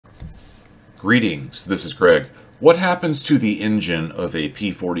Greetings, this is Greg. What happens to the engine of a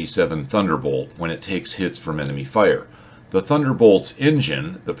P-47 Thunderbolt when it takes hits from enemy fire? The Thunderbolt's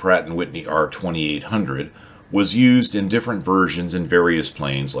engine, the Pratt and Whitney R-2800, was used in different versions in various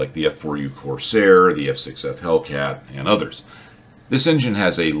planes like the F-4U Corsair, the F-6F Hellcat, and others. This engine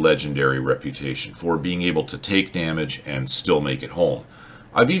has a legendary reputation for being able to take damage and still make it home.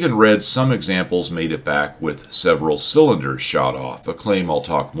 I've even read some examples made it back with several cylinders shot off, a claim I'll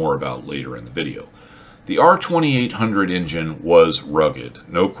talk more about later in the video. The R-2800 engine was rugged,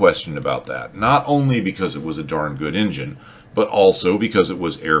 no question about that, not only because it was a darn good engine, but also because it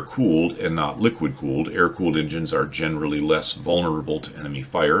was air-cooled and not liquid-cooled. Air-cooled engines are generally less vulnerable to enemy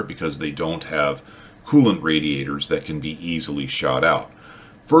fire because they don't have coolant radiators that can be easily shot out.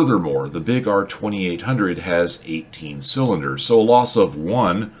 Furthermore, the big R-2800 has 18 cylinders, so a loss of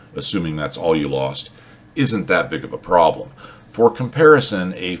one, assuming that's all you lost, isn't that big of a problem. For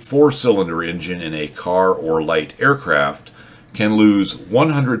comparison, a 4-cylinder engine in a car or light aircraft can lose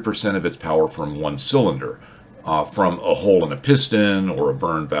 100% of its power from one cylinder, from a hole in a piston or a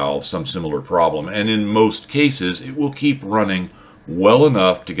burn valve, some similar problem, and in most cases it will keep running well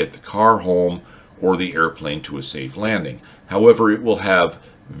enough to get the car home or the airplane to a safe landing. However, it will have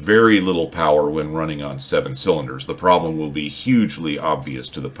very little power when running on 7 cylinders. The problem will be hugely obvious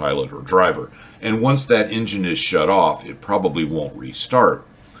to the pilot or driver, and once that engine is shut off, it probably won't restart.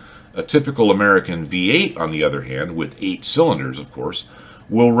 A typical American V8, on the other hand, with 8 cylinders, of course,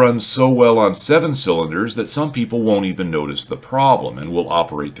 will run so well on 7 cylinders that some people won't even notice the problem and will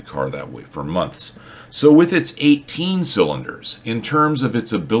operate the car that way for months. So with its 18 cylinders, in terms of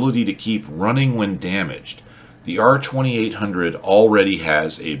its ability to keep running when damaged, the R-2800 already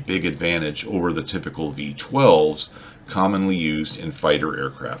has a big advantage over the typical V-12s commonly used in fighter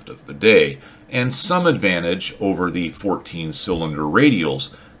aircraft of the day, and some advantage over the 14-cylinder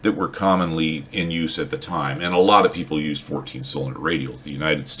radials that were commonly in use at the time. And a lot of people used 14-cylinder radials, the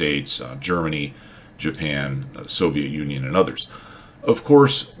United States, Germany, Japan, the Soviet Union, and others. Of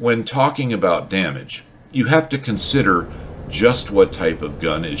course, when talking about damage, you have to consider just what type of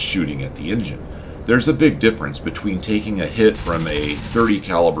gun is shooting at the engine. There's a big difference between taking a hit from a .30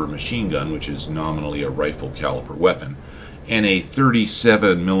 caliber machine gun, which is nominally a rifle caliber weapon, and a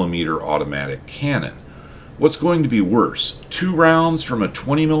 37 millimeter automatic cannon. What's going to be worse, 2 rounds from a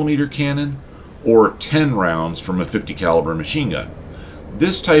 20 millimeter cannon or 10 rounds from a .50 caliber machine gun?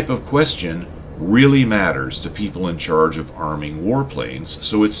 This type of question really matters to people in charge of arming warplanes,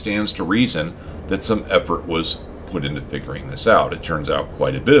 so it stands to reason that some effort was put into figuring this out. It turns out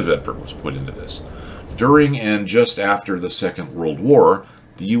quite a bit of effort was put into this. During and just after the Second World War,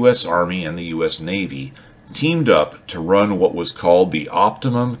 the U.S. Army and the U.S. Navy teamed up to run what was called the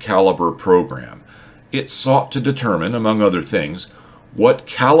Optimum Caliber Program. It sought to determine, among other things, what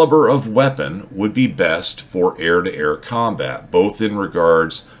caliber of weapon would be best for air-to-air combat, both in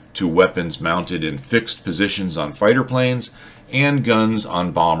regards to weapons mounted in fixed positions on fighter planes and guns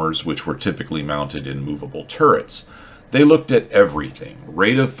on bombers, which were typically mounted in movable turrets. They looked at everything: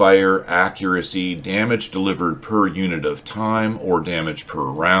 rate of fire, accuracy, damage delivered per unit of time or damage per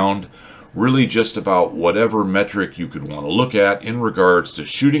round, really just about whatever metric you could want to look at in regards to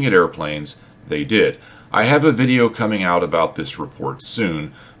shooting at airplanes, they did. I have a video coming out about this report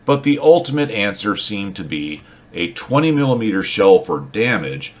soon, but the ultimate answer seemed to be a 20 millimeter shell for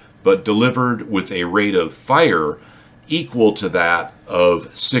damage, but delivered with a rate of fire equal to that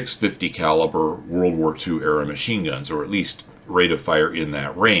of 6.50 caliber World War II era machine guns, or at least rate of fire in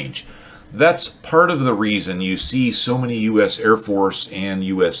that range. That's part of the reason you see so many U.S. Air Force and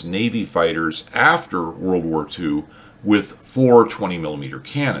U.S. Navy fighters after World War II with 4 20 millimeter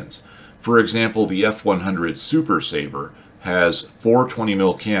cannons. For example, the F-100 Super Sabre has 4 20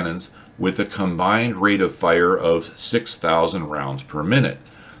 mil cannons with a combined rate of fire of 6,000 rounds per minute.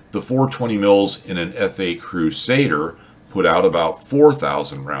 The 420 mils in an FA Crusader put out about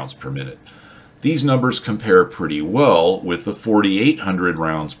 4,000 rounds per minute. These numbers compare pretty well with the 4,800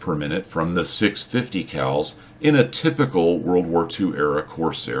 rounds per minute from the 650 cals in a typical World War II era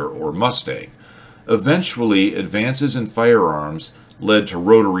Corsair or Mustang. Eventually, advances in firearms led to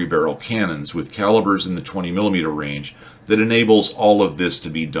rotary barrel cannons with calibers in the 20 millimeter range that enables all of this to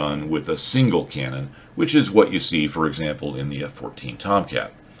be done with a single cannon, which is what you see, for example, in the F-14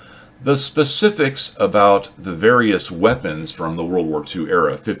 Tomcat. The specifics about the various weapons from the World War II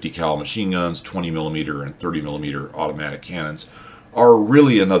era, 50 cal machine guns, 20 millimeter and 30 millimeter automatic cannons, are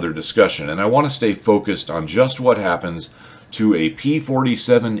really another discussion, and I want to stay focused on just what happens to a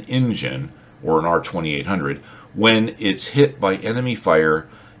P-47 engine, or an R-2800, when it's hit by enemy fire,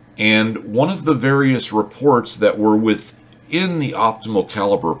 and one of the various reports that were within the optimal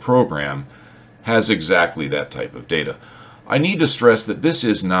caliber program has exactly that type of data. I need to stress that this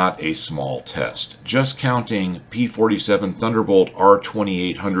is not a small test. Just counting P-47 Thunderbolt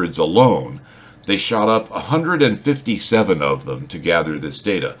R-2800s alone, they shot up 157 of them to gather this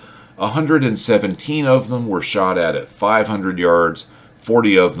data. 117 of them were shot at 500 yards,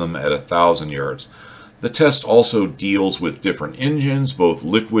 40 of them at 1,000 yards. The test also deals with different engines, both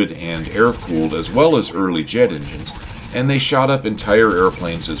liquid and air-cooled, as well as early jet engines, and they shot up entire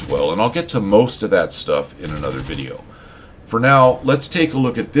airplanes as well, and I'll get to most of that stuff in another video. For now, let's take a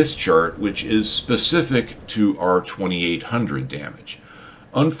look at this chart, which is specific to R-2800 damage.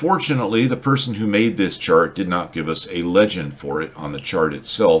 Unfortunately, the person who made this chart did not give us a legend for it on the chart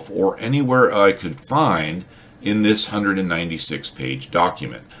itself or anywhere I could find in this 196-page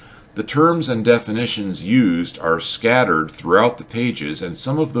document. The terms and definitions used are scattered throughout the pages, and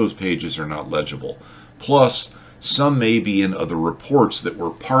some of those pages are not legible. Plus, some may be in other reports that were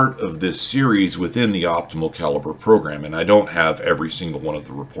part of this series within the Optimal Caliber program, and I don't have every single one of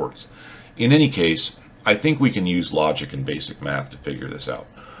the reports. In any case, I think we can use logic and basic math to figure this out.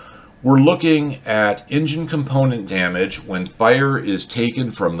 We're looking at engine component damage when fire is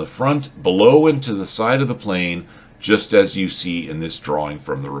taken from the front below and to the side of the plane, just as you see in this drawing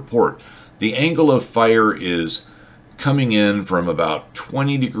from the report. The angle of fire is coming in from about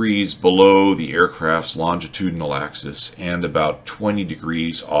 20 degrees below the aircraft's longitudinal axis and about 20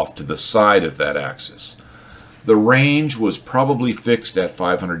 degrees off to the side of that axis. The range was probably fixed at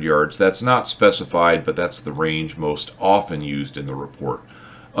 500 yards. That's not specified, but that's the range most often used in the report.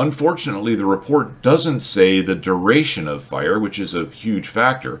 Unfortunately, the report doesn't say the duration of fire, which is a huge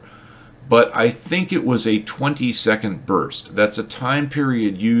factor, but I think it was a 20-second burst. That's a time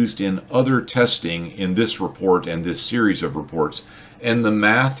period used in other testing in this report and this series of reports, and the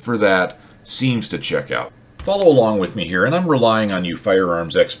math for that seems to check out. Follow along with me here, and I'm relying on you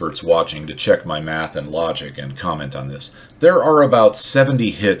firearms experts watching to check my math and logic and comment on this. There are about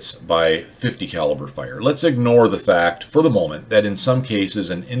 70 hits by 50 caliber fire. Let's ignore the fact, for the moment, that in some cases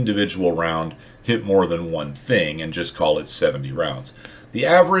an individual round hit more than one thing and just call it 70 rounds. The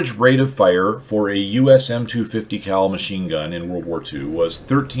average rate of fire for a US M250 cal machine gun in World War II was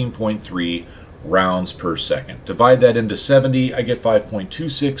 13.3 rounds per second. Divide that into 70, I get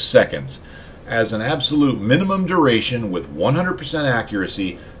 5.26 seconds as an absolute minimum duration with 100%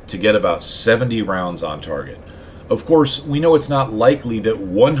 accuracy to get about 70 rounds on target. Of course, we know it's not likely that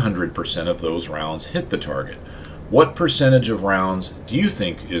 100% of those rounds hit the target. What percentage of rounds do you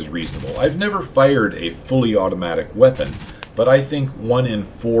think is reasonable? I've never fired a fully automatic weapon, but I think 1 in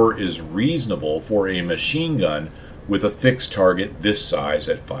 4 is reasonable for a machine gun with a fixed target this size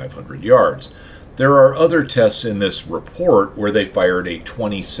at 500 yards. There are other tests in this report where they fired a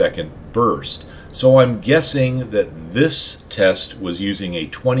 20-second burst. So I'm guessing that this test was using a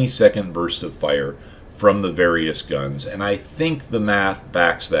 20-second burst of fire from the various guns, and I think the math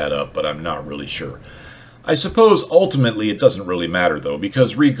backs that up, but I'm not really sure. I suppose ultimately it doesn't really matter though,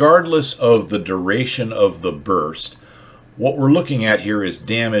 because regardless of the duration of the burst, what we're looking at here is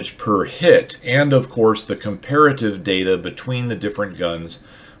damage per hit, and of course the comparative data between the different guns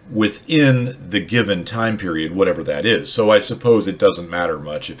within the given time period, whatever that is. So I suppose it doesn't matter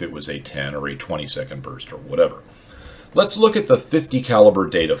much if it was a 10 or a 20-second burst or whatever. Let's look at the 50 caliber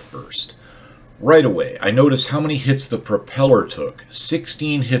data first. Right away, I notice how many hits the propeller took.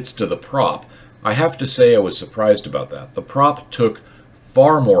 16 hits to the prop. I have to say I was surprised about that. The prop took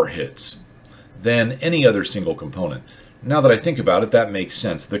far more hits than any other single component. Now that I think about it, that makes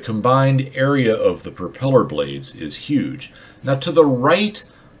sense. The combined area of the propeller blades is huge. Now to the right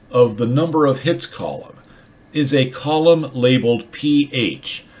of the number of hits column is a column labeled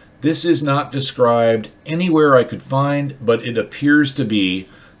PH. This is not described anywhere I could find, but it appears to be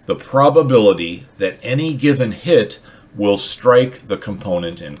the probability that any given hit will strike the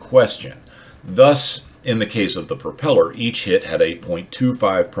component in question. Thus, in the case of the propeller, each hit had a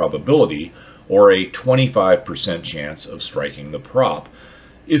 0.25 probability or a 25% chance of striking the prop.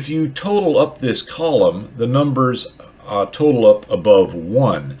 If you total up this column, the numbers total up above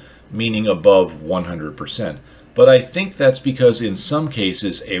 1, meaning above 100%. But I think that's because in some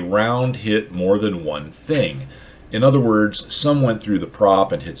cases a round hit more than one thing. In other words, some went through the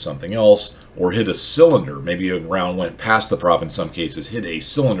prop and hit something else, or hit a cylinder. Maybe a round went past the prop in some cases, hit a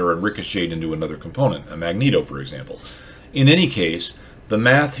cylinder and ricocheted into another component, a magneto for example. In any case, the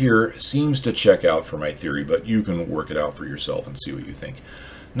math here seems to check out for my theory, but you can work it out for yourself and see what you think.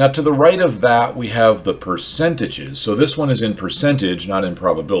 Now to the right of that we have the percentages. So this one is in percentage, not in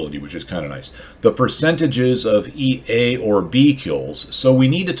probability, which is kind of nice. The percentages of A or B kills. So we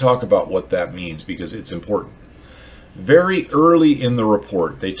need to talk about what that means because it's important. Very early in the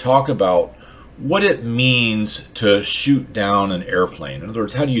report they talk about what it means to shoot down an airplane. In other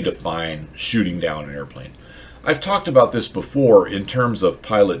words, how do you define shooting down an airplane? I've talked about this before in terms of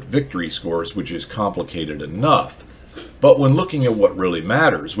pilot victory scores, which is complicated enough. But when looking at what really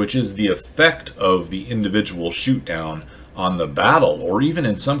matters, which is the effect of the individual shoot down on the battle, or even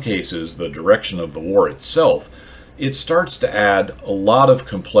in some cases the direction of the war itself, it starts to add a lot of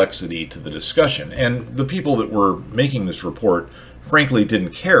complexity to the discussion. And the people that were making this report frankly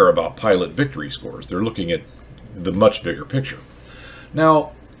didn't care about pilot victory scores. They're looking at the much bigger picture.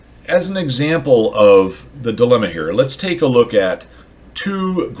 Now, as an example of the dilemma here, let's take a look at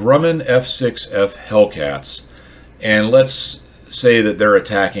two Grumman F-6F Hellcats, and let's say that they're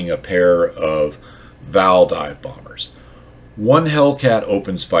attacking a pair of Val dive bombers. One Hellcat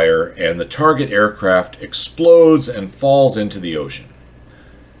opens fire and the target aircraft explodes and falls into the ocean.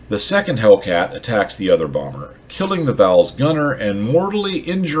 The second Hellcat attacks the other bomber, killing the Val's gunner and mortally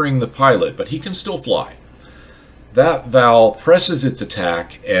injuring the pilot, but he can still fly. That Val presses its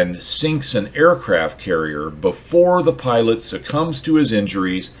attack and sinks an aircraft carrier before the pilot succumbs to his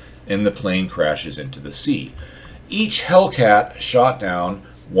injuries and the plane crashes into the sea. Each Hellcat shot down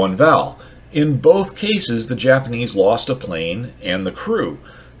one Val. In both cases, the Japanese lost a plane and the crew.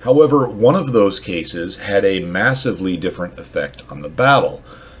 However, one of those cases had a massively different effect on the battle.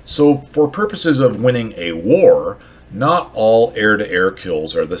 So for purposes of winning a war, not all air-to-air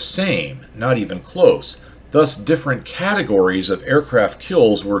kills are the same, not even close. Thus, different categories of aircraft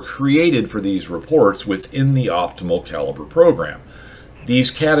kills were created for these reports within the optimal caliber program.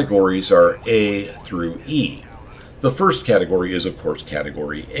 These categories are A through E. The first category is, of course,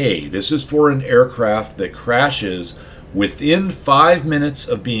 Category A. This is for an aircraft that crashes within 5 minutes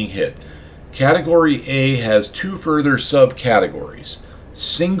of being hit. Category A has two further subcategories,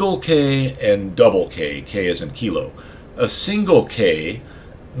 single K and double K, K as in kilo. A single K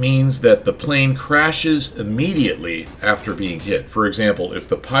means that the plane crashes immediately after being hit. For example, if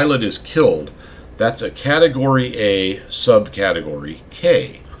the pilot is killed, that's a Category A subcategory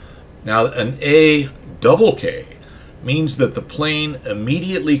K. Now, an A double K means that the plane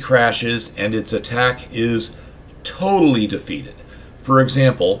immediately crashes and its attack is totally defeated. For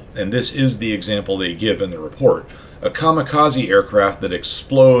example, and this is the example they give in the report, a kamikaze aircraft that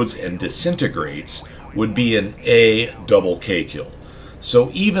explodes and disintegrates would be an A double K kill.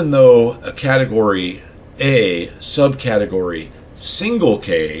 So even though a Category A subcategory single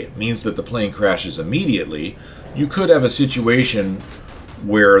K means that the plane crashes immediately, you could have a situation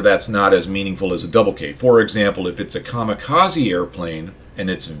where that's not as meaningful as a double K. For example, if it's a kamikaze airplane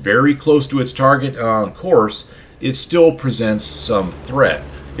and it's very close to its target and on course, it still presents some threat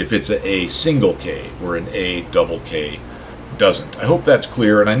if it's a single K, or an A double K doesn't. I hope that's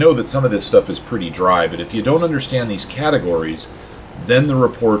clear, and I know that some of this stuff is pretty dry, but if you don't understand these categories, then the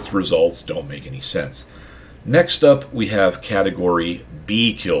report's results don't make any sense. Next up, we have Category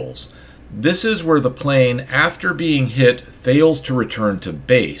B kills. This is where the plane, after being hit, fails to return to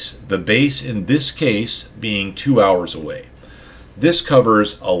base, the base in this case being 2 hours away. This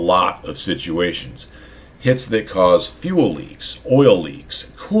covers a lot of situations. Hits that cause fuel leaks, oil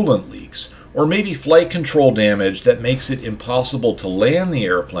leaks, coolant leaks, or maybe flight control damage that makes it impossible to land the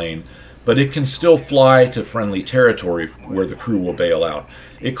airplane, but it can still fly to friendly territory where the crew will bail out.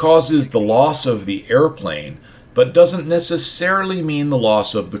 It causes the loss of the airplane, but doesn't necessarily mean the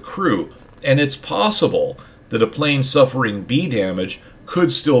loss of the crew. And it's possible that a plane suffering B damage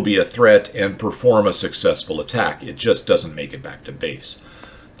could still be a threat and perform a successful attack. It just doesn't make it back to base.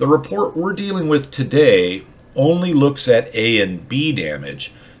 The report we're dealing with today only looks at A and B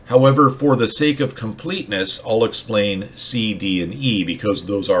damage. However, for the sake of completeness, I'll explain C, D, and E because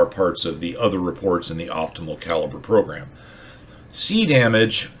those are parts of the other reports in the optimal caliber program. C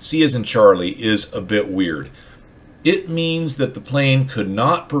damage, C as in Charlie, is a bit weird. It means that the plane could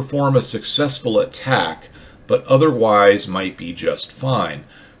not perform a successful attack, but otherwise might be just fine.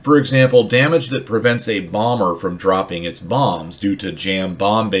 For example, damage that prevents a bomber from dropping its bombs due to jammed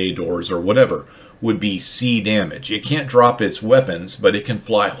bomb bay doors or whatever would be C damage. It can't drop its weapons, but it can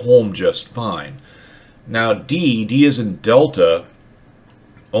fly home just fine. Now D as in Delta,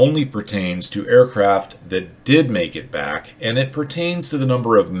 only pertains to aircraft that did make it back, and it pertains to the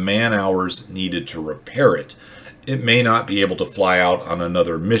number of man-hours needed to repair it. It may not be able to fly out on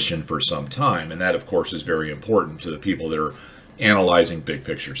another mission for some time, and that, of course, is very important to the people that are analyzing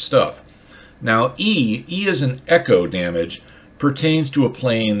big-picture stuff. Now, E as in Echo damage, pertains to a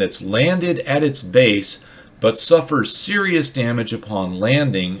plane that's landed at its base but suffers serious damage upon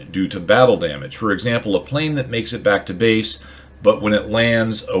landing due to battle damage. For example, a plane that makes it back to base, but when it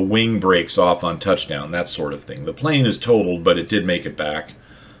lands, a wing breaks off on touchdown, that sort of thing. The plane is totaled, but it did make it back.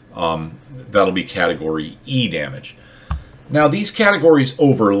 That'll be category E damage. Now these categories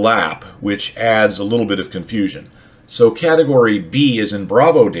overlap, which adds a little bit of confusion. So category B, as in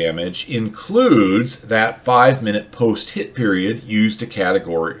Bravo damage, includes that 5-minute post-hit period used to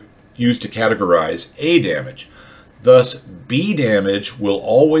categorize A damage. Thus, B damage will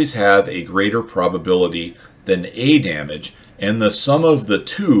always have a greater probability than A damage, and the sum of the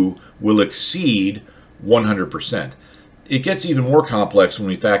two will exceed 100%. It gets even more complex when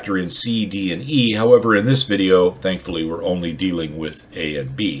we factor in C, D, and E. However, in this video, thankfully, we're only dealing with A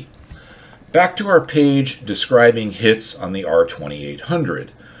and B. Back to our page describing hits on the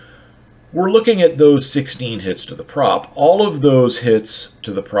R-2800. We're looking at those 16 hits to the prop. All of those hits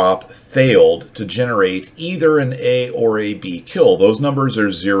to the prop failed to generate either an A or a B kill. Those numbers are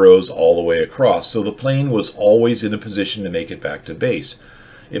zeros all the way across, so the plane was always in a position to make it back to base.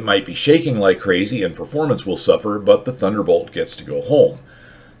 It might be shaking like crazy and performance will suffer, but the Thunderbolt gets to go home.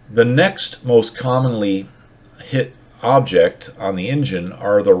 The next most commonly hit object on the engine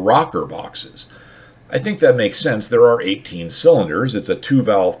are the rocker boxes. I think that makes sense. There are 18 cylinders. It's a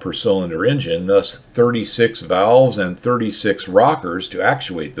 2-valve per cylinder engine, thus 36 valves and 36 rockers to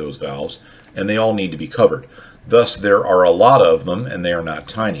actuate those valves, and they all need to be covered. Thus, there are a lot of them, and they are not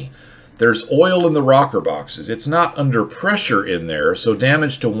tiny. There's oil in the rocker boxes. It's not under pressure in there, so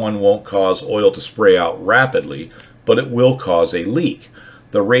damage to one won't cause oil to spray out rapidly, but it will cause a leak.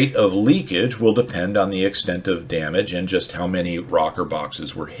 The rate of leakage will depend on the extent of damage and just how many rocker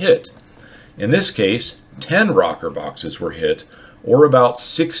boxes were hit. In this case, 10 rocker boxes were hit, or about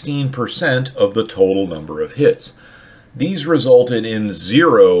 16% of the total number of hits. These resulted in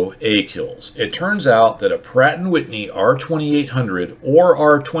 0 A kills. It turns out that a Pratt and Whitney R-2800 or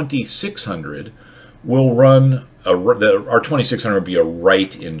R-2600 will run, the R-2600 would be a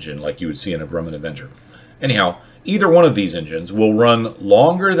Wright engine like you would see in a Grumman Avenger. Anyhow, either one of these engines will run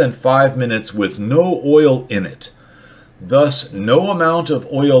longer than 5 minutes with no oil in it. Thus, no amount of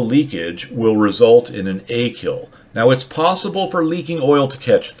oil leakage will result in an A kill. Now, it's possible for leaking oil to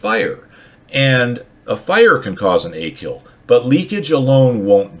catch fire, and a fire can cause an A kill, but leakage alone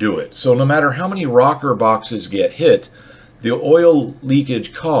won't do it. So no matter how many rocker boxes get hit, the oil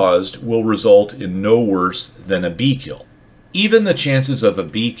leakage caused will result in no worse than a B kill. Even the chances of a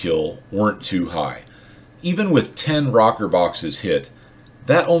B kill weren't too high. Even with 10 rocker boxes hit,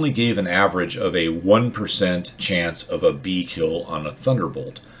 that only gave an average of a 1% chance of a B kill on a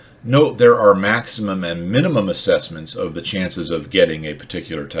Thunderbolt. Note there are maximum and minimum assessments of the chances of getting a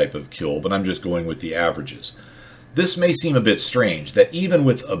particular type of kill, but I'm just going with the averages. This may seem a bit strange, that even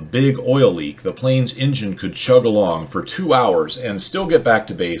with a big oil leak, the plane's engine could chug along for 2 hours and still get back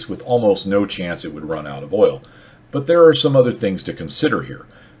to base with almost no chance it would run out of oil. But there are some other things to consider here.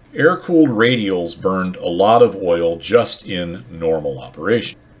 Air-cooled radials burned a lot of oil just in normal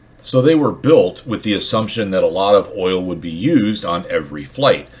operation. So they were built with the assumption that a lot of oil would be used on every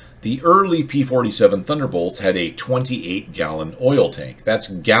flight. The early P-47 Thunderbolts had a 28-gallon oil tank. That's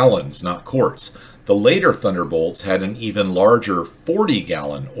gallons, not quarts. The later Thunderbolts had an even larger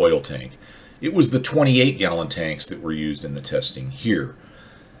 40-gallon oil tank. It was the 28-gallon tanks that were used in the testing here.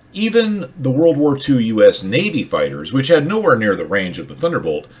 Even the World War II U.S. Navy fighters, which had nowhere near the range of the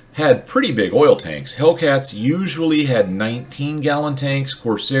Thunderbolt, had pretty big oil tanks. Hellcats usually had 19-gallon tanks,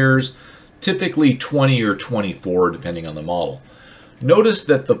 Corsairs typically 20 or 24 depending on the model. Notice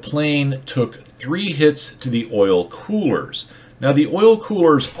that the plane took 3 hits to the oil coolers. Now the oil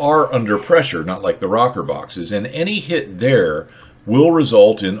coolers are under pressure, not like the rocker boxes, and any hit there will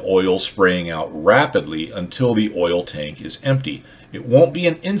result in oil spraying out rapidly until the oil tank is empty. It won't be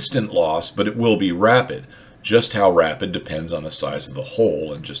an instant loss, but it will be rapid. Just how rapid depends on the size of the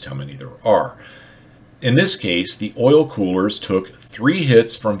hole and just how many there are. In this case, the oil coolers took 3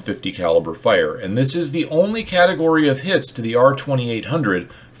 hits from 50 caliber fire, and this is the only category of hits to the R-2800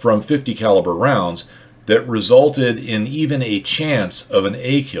 from 50 caliber rounds that resulted in even a chance of an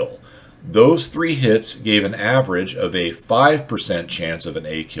A kill. Those 3 hits gave an average of a 5% chance of an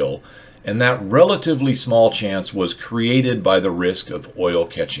A kill, and that relatively small chance was created by the risk of oil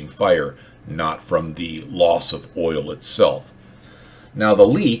catching fire, not from the loss of oil itself. Now the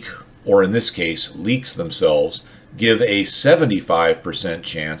leak, or in this case leaks themselves, give a 75%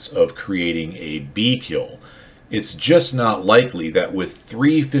 chance of creating a B kill. It's just not likely that with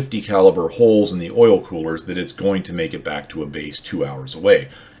 3 50 caliber holes in the oil coolers that it's going to make it back to a base 2 hours away.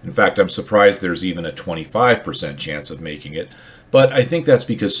 In fact, I'm surprised there's even a 25% chance of making it, but I think that's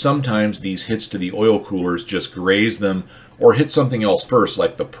because sometimes these hits to the oil coolers just graze them or hit something else first,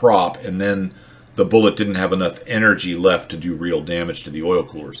 like the prop, and then the bullet didn't have enough energy left to do real damage to the oil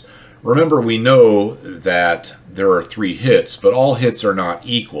coolers. Remember, we know that there are 3 hits, but all hits are not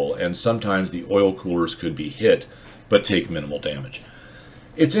equal, and sometimes the oil coolers could be hit but take minimal damage.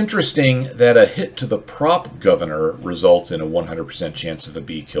 It's interesting that a hit to the prop governor results in a 100% chance of a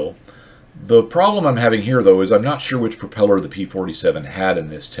B kill. The problem I'm having here, though, is I'm not sure which propeller the P-47 had in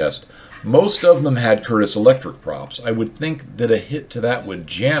this test. Most of them had Curtiss electric props. I would think that a hit to that would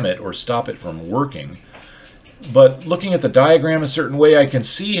jam it or stop it from working. But looking at the diagram a certain way, I can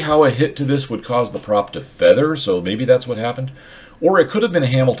see how a hit to this would cause the prop to feather, so maybe that's what happened. Or it could have been a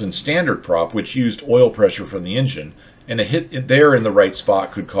Hamilton standard prop, which used oil pressure from the engine, and a hit there in the right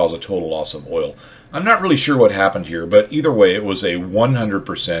spot could cause a total loss of oil. I'm not really sure what happened here, but either way, it was a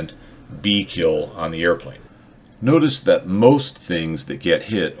 100% B kill on the airplane. Notice that most things that get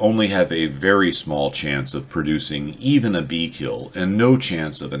hit only have a very small chance of producing even a B kill and no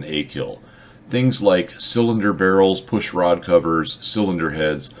chance of an A kill. Things like cylinder barrels, push rod covers, cylinder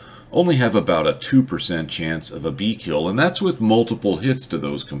heads only have about a 2% chance of a B kill, and that's with multiple hits to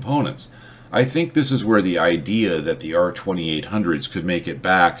those components. I think this is where the idea that the R-2800s could make it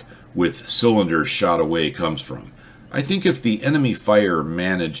back with cylinders shot away comes from. I think if the enemy fire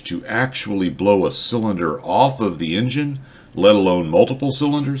managed to actually blow a cylinder off of the engine, let alone multiple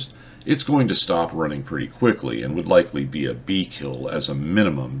cylinders, it's going to stop running pretty quickly and would likely be a B kill as a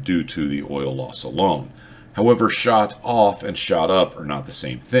minimum due to the oil loss alone. However, shot off and shot up are not the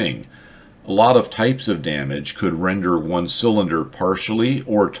same thing. A lot of types of damage could render one cylinder partially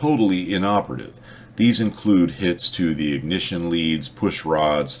or totally inoperative. These include hits to the ignition leads, push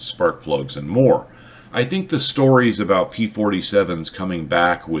rods, spark plugs, and more. I think the stories about P-47s coming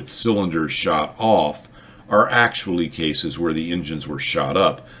back with cylinders shot off are actually cases where the engines were shot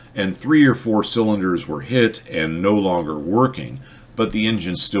up and 3 or 4 cylinders were hit and no longer working, but the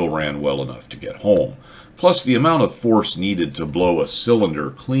engine still ran well enough to get home. Plus, the amount of force needed to blow a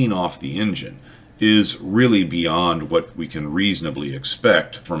cylinder clean off the engine is really beyond what we can reasonably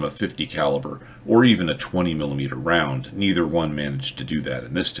expect from a 50 caliber or even a 20mm round. Neither one managed to do that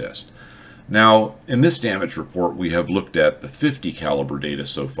in this test. Now, in this damage report, we have looked at the 50 caliber data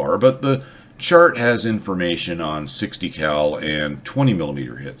so far, but the chart has information on 60 cal and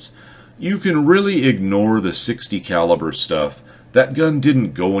 20mm hits. You can really ignore the 60 caliber stuff. That gun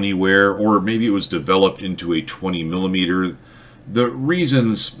didn't go anywhere, or maybe it was developed into a 20mm. The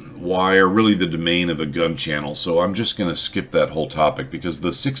reasons why are really the domain of a gun channel, so I'm just going to skip that whole topic because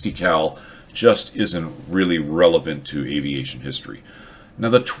the 60 cal just isn't really relevant to aviation history. Now,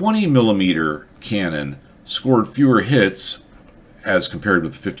 the 20mm cannon scored fewer hits as compared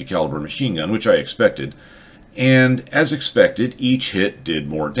with the 50 caliber machine gun, which I expected, and as expected, each hit did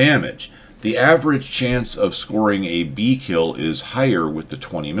more damage. The average chance of scoring a B kill is higher with the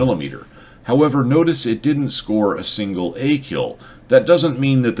 20mm. However, notice it didn't score a single A kill. That doesn't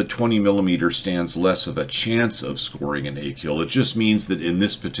mean that the 20mm stands less of a chance of scoring an A kill. It just means that in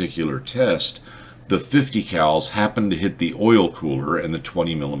this particular test, the 50 cals happened to hit the oil cooler and the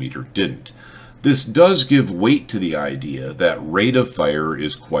 20mm didn't. This does give weight to the idea that rate of fire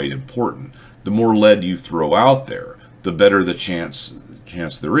is quite important. The more lead you throw out there, the better the chance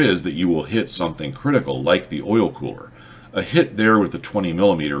there is that you will hit something critical like the oil cooler. A hit there with the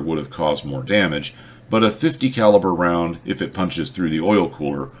 20mm would have caused more damage, but a 50 caliber round, if it punches through the oil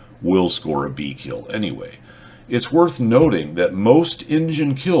cooler, will score a B kill anyway. It's worth noting that most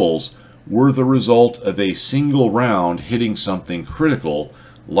engine kills were the result of a single round hitting something critical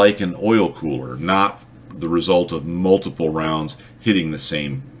like an oil cooler, not the result of multiple rounds hitting the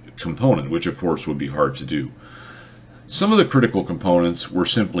same component, which of course would be hard to do. Some of the critical components were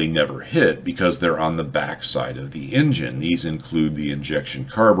simply never hit because they're on the back side of the engine. These include the injection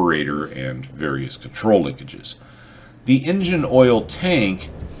carburetor and various control linkages. The engine oil tank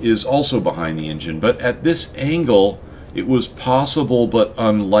is also behind the engine, but at this angle it was possible but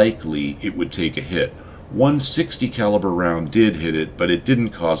unlikely it would take a hit. One 60 caliber round did hit it, but it didn't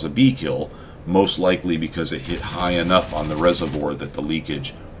cause a B kill, most likely because it hit high enough on the reservoir that the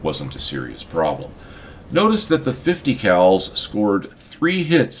leakage wasn't a serious problem. Notice that the 50 cals scored 3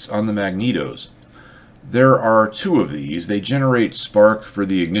 hits on the magnetos. There are 2 of these. They generate spark for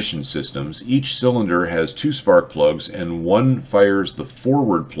the ignition systems. Each cylinder has 2 spark plugs, and one fires the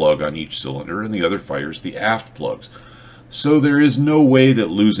forward plug on each cylinder, and the other fires the aft plugs. So there is no way that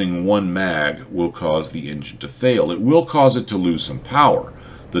losing one mag will cause the engine to fail. It will cause it to lose some power.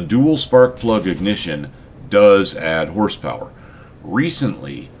 The dual spark plug ignition does add horsepower.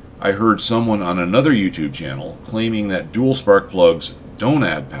 Recently, I heard someone on another YouTube channel claiming that dual spark plugs don't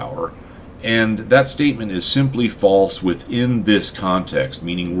add power, and that statement is simply false within this context,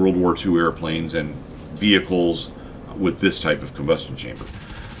 meaning World War II airplanes and vehicles with this type of combustion chamber.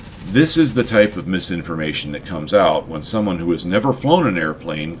 This is the type of misinformation that comes out when someone who has never flown an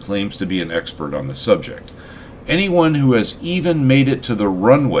airplane claims to be an expert on the subject. Anyone who has even made it to the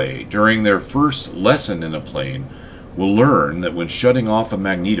runway during their first lesson in a plane will learn that when shutting off a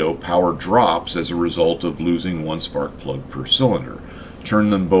magneto, power drops as a result of losing one spark plug per cylinder. Turn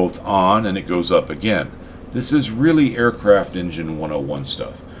them both on and it goes up again. This is really aircraft engine 101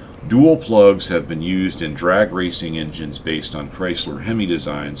 stuff. Dual plugs have been used in drag racing engines based on Chrysler Hemi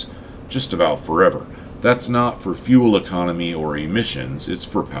designs just about forever. That's not for fuel economy or emissions, it's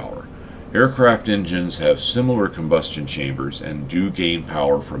for power. Aircraft engines have similar combustion chambers and do gain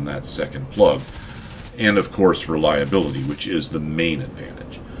power from that second plug, and of course reliability, which is the main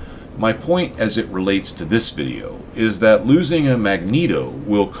advantage. My point as it relates to this video is that losing a magneto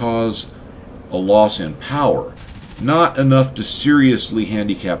will cause a loss in power. Not enough to seriously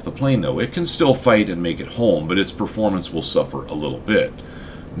handicap the plane though. It can still fight and make it home, but its performance will suffer a little bit.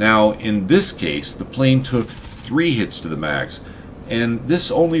 Now in this case, the plane took 3 hits to the mags, and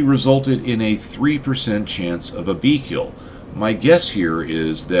this only resulted in a 3% chance of a B kill. My guess here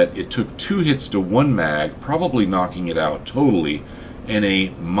is that it took 2 hits to one mag, probably knocking it out totally, and a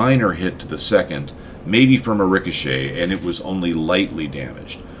minor hit to the second, maybe from a ricochet, and it was only lightly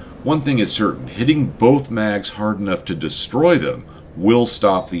damaged. One thing is certain, hitting both mags hard enough to destroy them will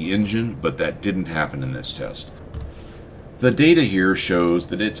stop the engine, but that didn't happen in this test. The data here shows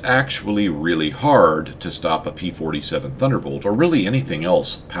that it's actually really hard to stop a P-47 Thunderbolt, or really anything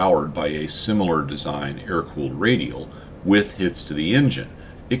else powered by a similar design air-cooled radial, with hits to the engine.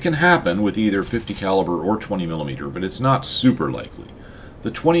 It can happen with either 50 caliber or 20 millimeter, but it's not super likely. The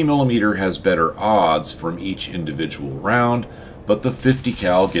 20 millimeter has better odds from each individual round, but the 50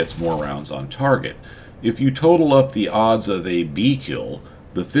 cal gets more rounds on target. If you total up the odds of a B kill,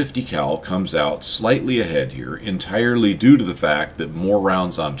 the 50 cal comes out slightly ahead here, entirely due to the fact that more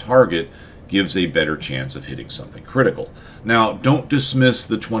rounds on target gives a better chance of hitting something critical. Now, don't dismiss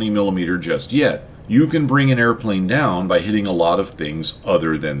the 20 millimeter just yet. You can bring an airplane down by hitting a lot of things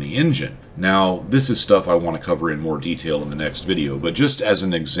other than the engine. Now, this is stuff I want to cover in more detail in the next video, but just as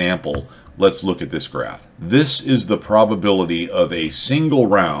an example, let's look at this graph. This is the probability of a single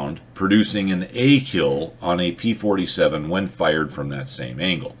round producing an A kill on a P-47 when fired from that same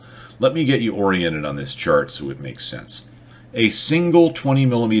angle. Let me get you oriented on this chart so it makes sense. A single 20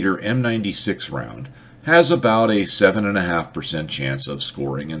 millimeter M96 round has about a 7.5% chance of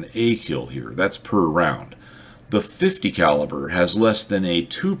scoring an A kill here. That's per round. The 50 caliber has less than a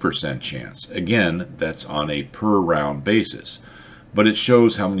 2% chance. Again, that's on a per round basis. But it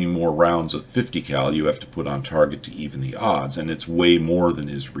shows how many more rounds of 50 cal you have to put on target to even the odds, and it's way more than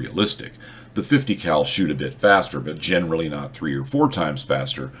is realistic. The 50 cal shoot a bit faster, but generally not 3 or 4 times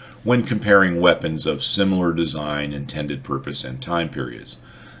faster when comparing weapons of similar design, intended purpose, and time periods.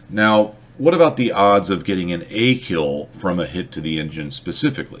 Now, what about the odds of getting an A kill from a hit to the engine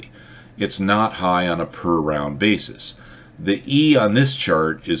specifically? It's not high on a per round basis. The E on this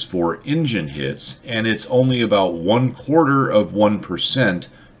chart is for engine hits, and it's only about 1/4%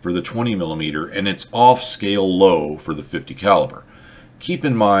 for the 20 millimeter, and it's off scale low for the 50 caliber. Keep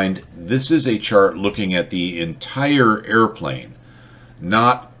in mind, this is a chart looking at the entire airplane,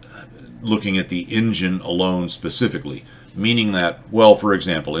 not looking at the engine alone specifically. Meaning that, well, for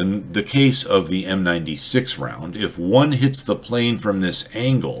example, in the case of the M96 round, if one hits the plane from this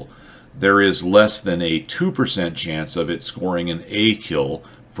angle, there is less than a 2% chance of it scoring an A kill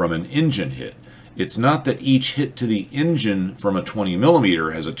from an engine hit. It's not that each hit to the engine from a 20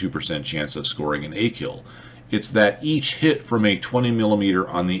 millimeter has a 2% chance of scoring an A kill. It's that each hit from a 20 millimeter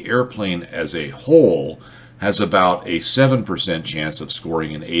on the airplane as a whole has about a 7% chance of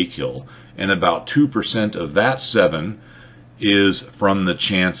scoring an A kill, and about 2% of that 7 is from the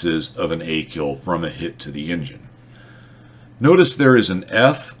chances of an A kill from a hit to the engine. Notice there is an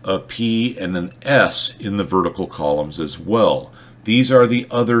F, a P, and an S in the vertical columns as well. These are the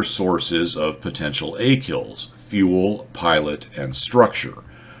other sources of potential A kills: fuel, pilot, and structure.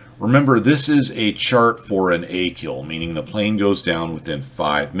 Remember, this is a chart for an A kill, meaning the plane goes down within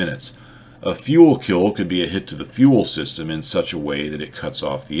 5 minutes. A fuel kill could be a hit to the fuel system in such a way that it cuts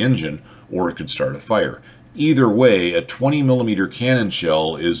off the engine, or it could start a fire. Either way, a 20 millimeter cannon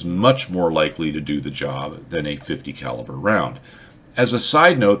shell is much more likely to do the job than a 50 caliber round. As a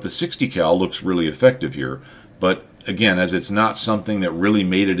side note, the 60 cal looks really effective here, but again, as it's not something that really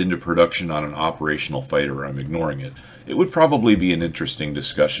made it into production on an operational fighter, I'm ignoring it. It would probably be an interesting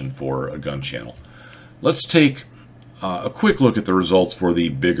discussion for a gun channel. Let's take a quick look at the results for the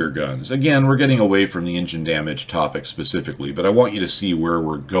bigger guns. Again, we're getting away from the engine damage topic specifically, but I want you to see where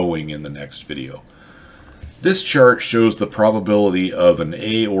we're going in the next video. This chart shows the probability of an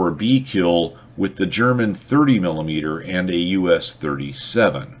A or B kill with the German 30mm and a US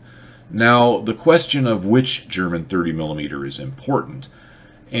 37. Now, the question of which German 30mm is important,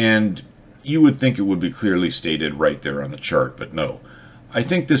 and you would think it would be clearly stated right there on the chart, but no. I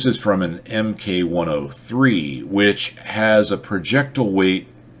think this is from an MK103, which has a projectile weight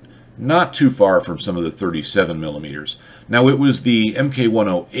not too far from some of the 37mm. Now, it was the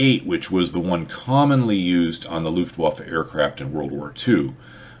MK108, which was the one commonly used on the Luftwaffe aircraft in World War II,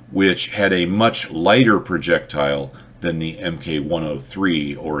 which had a much lighter projectile than the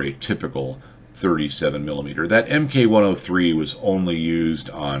MK103, or a typical 37mm. That MK103 was only used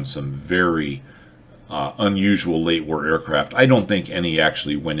on some very unusual late war aircraft. I don't think any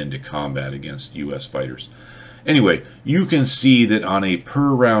actually went into combat against US fighters. Anyway, you can see that on a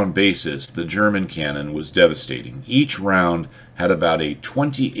per round basis, the German cannon was devastating. Each round had about a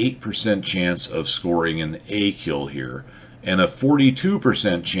 28% chance of scoring an A kill here, and a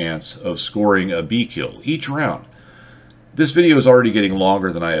 42% chance of scoring a B kill each round. This video is already getting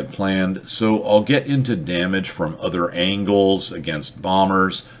longer than I had planned, so I'll get into damage from other angles against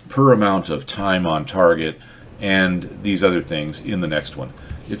bombers, per amount of time on target, and these other things in the next one.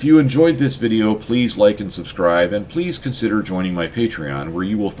 If you enjoyed this video, please like and subscribe, and please consider joining my Patreon, where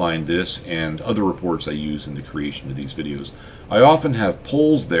you will find this and other reports I use in the creation of these videos. I often have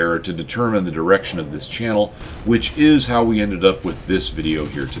polls there to determine the direction of this channel, which is how we ended up with this video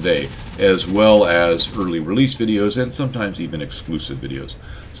here today, as well as early release videos and sometimes even exclusive videos.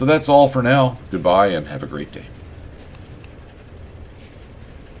 So that's all for now. Goodbye and have a great day.